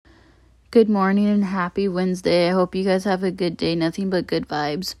Good morning and happy Wednesday. I hope you guys have a good day. Nothing but good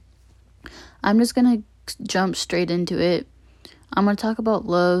vibes. I'm just going to jump straight into it. I'm going to talk about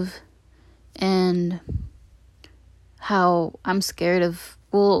love and how I'm scared of,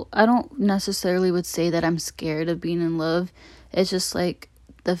 I don't necessarily would say that I'm scared of being in love. It's just like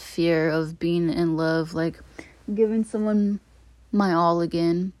the fear of being in love, like giving someone my all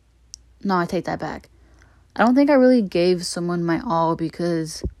again. No, I take that back. I don't think I really gave someone my all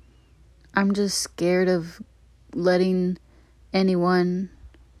because I'm just scared of letting anyone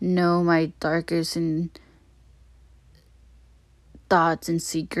know my darkest and thoughts and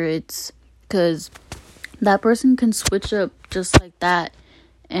secrets, because that person can switch up just like that,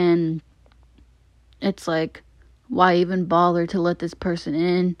 and it's like, why even bother to let this person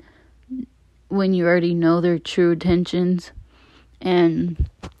in when you already know their true intentions? And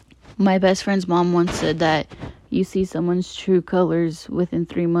my best friend's mom once said that you see someone's true colors within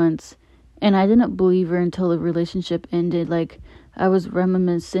 3 months. And I didn't believe her until the relationship ended. Like, I was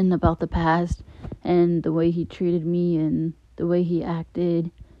reminiscing about the past and the way he treated me and the way he acted.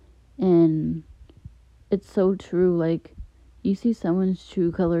 And it's so true. Like, you see someone's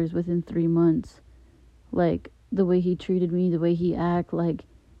true colors within 3 months. Like, the way he treated me, the way he acted. Like,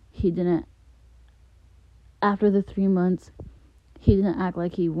 he didn't, after the 3 months, he didn't act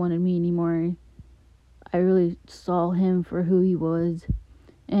like he wanted me anymore. I really saw him for who he was.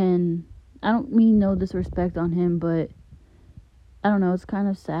 And I don't mean no disrespect on him, but I don't know, it's kind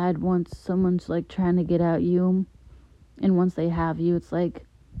of sad once someone's like trying to get at you, and once they have you, it's like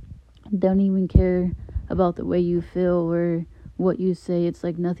they don't even care about the way you feel or what you say. It's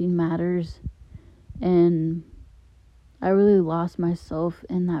like nothing matters. And I really lost myself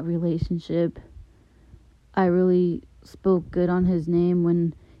in that relationship. I really spoke good on his name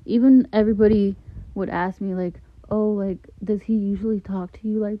when even everybody would ask me like, oh, like, does he usually talk to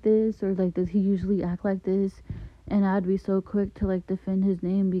you like this? Or, like, does he usually act like this? And I'd be so quick to, like, defend his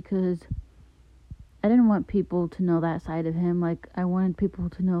name because I didn't want people to know that side of him. Like, I wanted people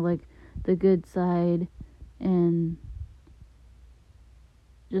to know, like, the good side and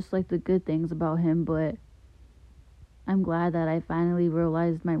just, like, the good things about him. But I'm glad that I finally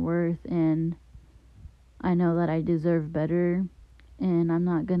realized my worth, and I know that I deserve better, and I'm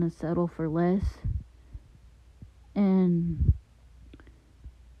not gonna settle for less. And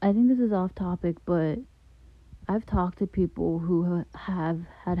I think this is off topic, but I've talked to people who have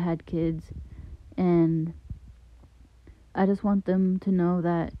had kids, and I just want them to know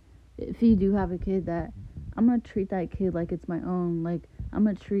that if you do have a kid, that I'm going to treat that kid like it's my own. Like, I'm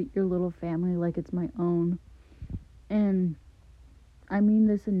going to treat your little family like it's my own. And I mean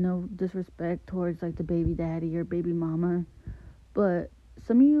this in no disrespect towards, like, the baby daddy or baby mama, but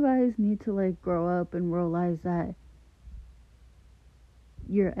some of you guys need to, like, grow up and realize that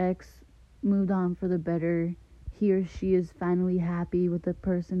your ex moved on for the better. He or she is finally happy with the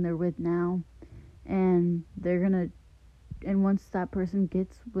person they're with now, and and once that person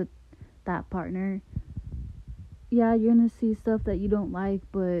gets with that partner, yeah, you're gonna see stuff that you don't like,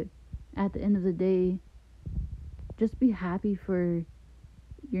 but at the end of the day, just be happy for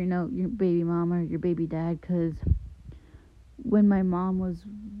your baby mama or your baby dad. Because when my mom was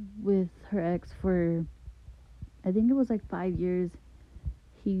with her ex for, I think it was like 5 years,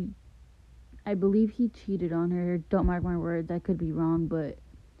 I believe he cheated on her. Don't mark my words, I could be wrong, but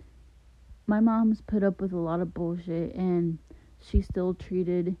my mom's put up with a lot of bullshit, and she still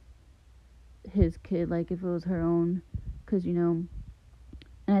treated his kid like if it was her own, because, and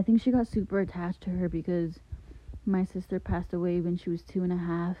I think she got super attached to her because my sister passed away when she was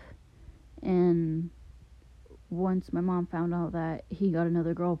 2.5, and once my mom found out that he got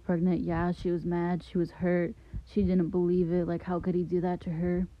another girl pregnant, yeah, she was mad, she was hurt, she didn't believe it, like, how could he do that to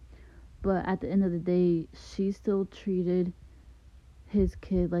her? But at the end of the day, she still treated his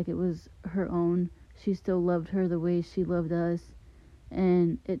kid like it was her own. She still loved her the way she loved us.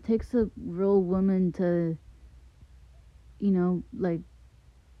 And it takes a real woman to, like,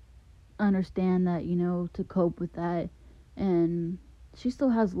 understand that, to cope with that. And she still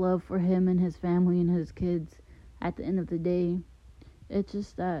has love for him and his family and his kids at the end of the day. It's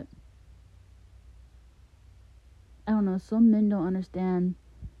just that, I don't know, some men don't understand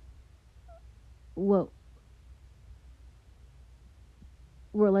what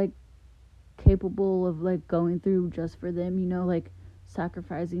we're, like, capable of, like, going through just for them, like,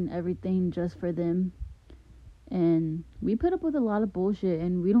 sacrificing everything just for them. And we put up with a lot of bullshit,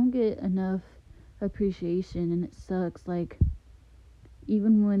 and we don't get enough appreciation, and it sucks. Like,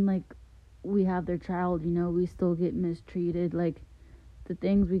 even when, like, we have their child, we still get mistreated. Like, the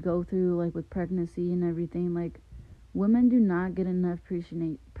things we go through, like, with pregnancy and everything, like, Women do not get enough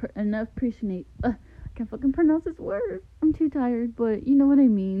appreciate. I can't fucking pronounce this word. I'm too tired, but you know what I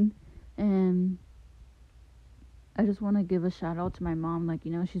mean. And I just want to give a shout out to my mom. Like,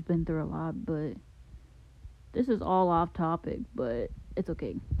 she's been through a lot, but this is all off topic, but it's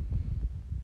okay.